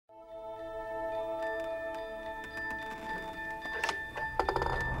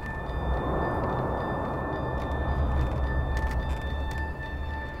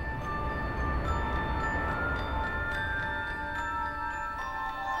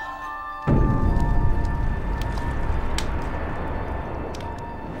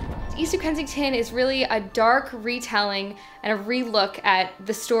East of Kensington is really a dark retelling and a relook at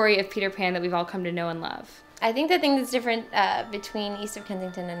the story of Peter Pan that we've all come to know and love. I think the thing that's different between East of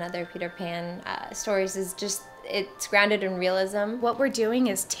Kensington and other Peter Pan stories is just it's grounded in realism. What we're doing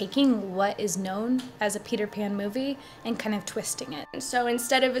is taking what is known as a Peter Pan movie and kind of twisting it. So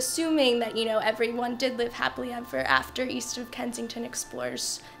instead of assuming that, you know, everyone did live happily ever after, East of Kensington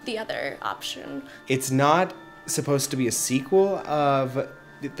explores the other option. It's not supposed to be a sequel of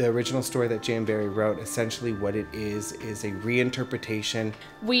the original story that J.M. Barrie wrote. Essentially what it is a reinterpretation.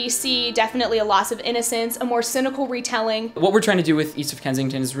 We see definitely a loss of innocence, a more cynical retelling. What we're trying to do with East of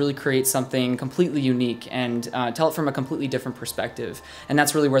Kensington is really create something completely unique and tell it from a completely different perspective. And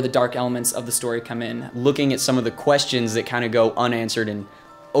that's really where the dark elements of the story come in. Looking at some of the questions that kind of go unanswered and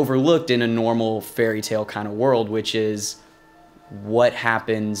overlooked in a normal fairy tale kind of world, which is what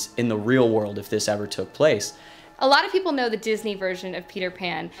happens in the real world if this ever took place. A lot of people know the Disney version of Peter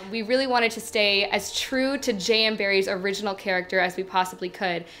Pan. We really wanted to stay as true to J.M. Barrie's original character as we possibly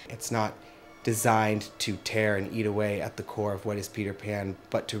could. It's not designed to tear and eat away at the core of what is Peter Pan,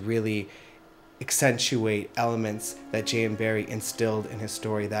 but to really accentuate elements that J.M. Barrie instilled in his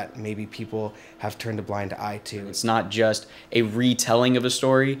story that maybe people have turned a blind eye to. It's not just a retelling of a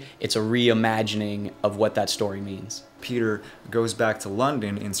story, it's a reimagining of what that story means. Peter goes back to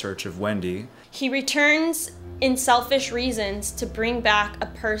London in search of Wendy. He returns in selfish reasons to bring back a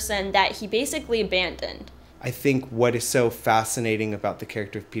person that he basically abandoned. I think what is so fascinating about the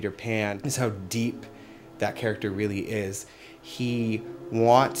character of Peter Pan is how deep that character really is. He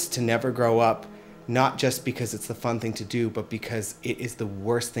wants to never grow up, not just because it's the fun thing to do, but because it is the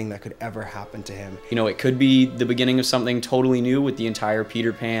worst thing that could ever happen to him. You know, it could be the beginning of something totally new with the entire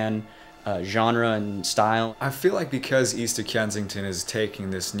Peter Pan genre and style. I feel like because East of Kensington is taking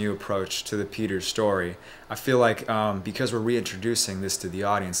this new approach to the Peter story, I feel like because we're reintroducing this to the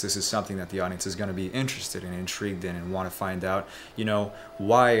audience, this is something that the audience is going to be interested and intrigued in and want to find out, you know,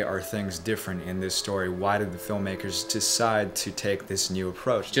 why are things different in this story? Why did the filmmakers decide to take this new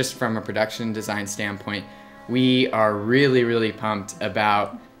approach? Just from a production design standpoint, we are really pumped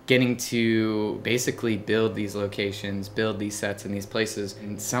about getting to basically build these locations, build these sets in these places.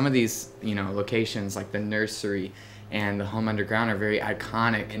 And some of these, you know, locations like the nursery and the home underground are very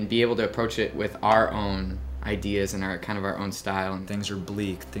iconic, and be able to approach it with our own ideas and our kind of our own style. Things are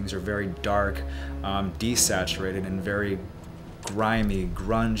bleak, things are very dark, desaturated, and very grimy,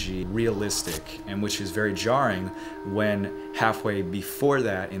 grungy, realistic, and which is very jarring when halfway before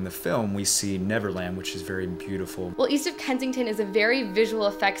that in the film we see Neverland, which is very beautiful. Well, East of Kensington is a very visual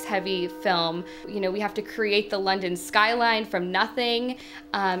effects heavy film. You know, we have to create the London skyline from nothing,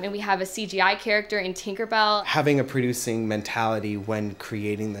 and we have a CGI character in Tinkerbell. Having a producing mentality when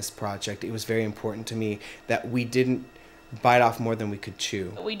creating this project, it was very important to me that we didn't bite off more than we could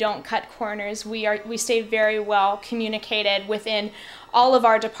chew. We don't cut corners. We stay very well communicated within all of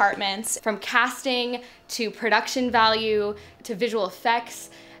our departments. From casting to production value to visual effects,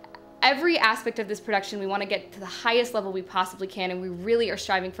 every aspect of this production we want to get to the highest level we possibly can, and we really are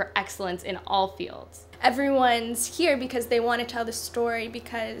striving for excellence in all fields. Everyone's here because they want to tell the story,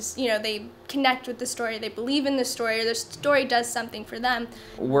 because, you know, they connect with the story, they believe in the story, or the story does something for them.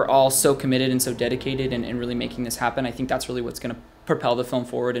 We're all so committed and so dedicated in really making this happen. I think that's really what's going to propel the film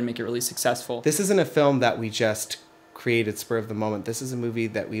forward and make it really successful. This isn't a film that we just created spur of the moment. This is a movie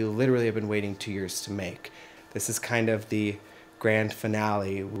that we literally have been waiting 2 years to make. This is kind of the grand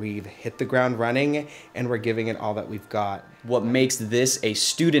finale. We've hit the ground running and we're giving it all that we've got. What makes this a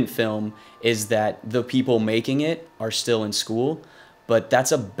student film is that the people making it are still in school, but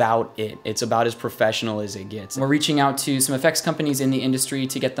that's about it. It's about as professional as it gets. We're reaching out to some effects companies in the industry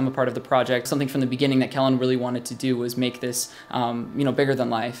to get them a part of the project. Something from the beginning that Kellen really wanted to do was make this you know, bigger than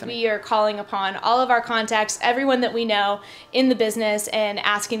life. We are calling upon all of our contacts, everyone that we know in the business, and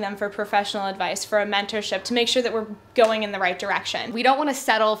asking them for professional advice, for a mentorship, to make sure that we're going in the right direction. We don't want to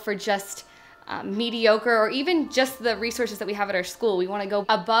settle for just mediocre or even just the resources that we have at our school. We want to go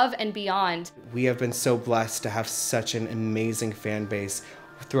above and beyond. We have been so blessed to have such an amazing fan base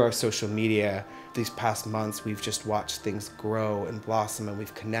through our social media. These past months, we've just watched things grow and blossom, and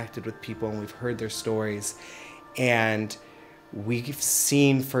we've connected with people and we've heard their stories, and we've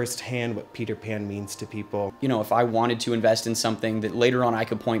seen firsthand what Peter Pan means to people. You know, if I wanted to invest in something that later on I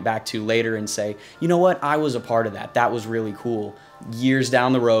could point back to later and say, you know what, I was a part of that, that was really cool. Years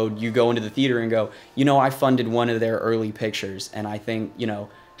down the road, you go into the theater and go, you know, I funded one of their early pictures, and I think, you know,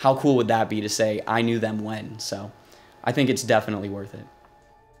 how cool would that be to say I knew them when? So I think it's definitely worth it.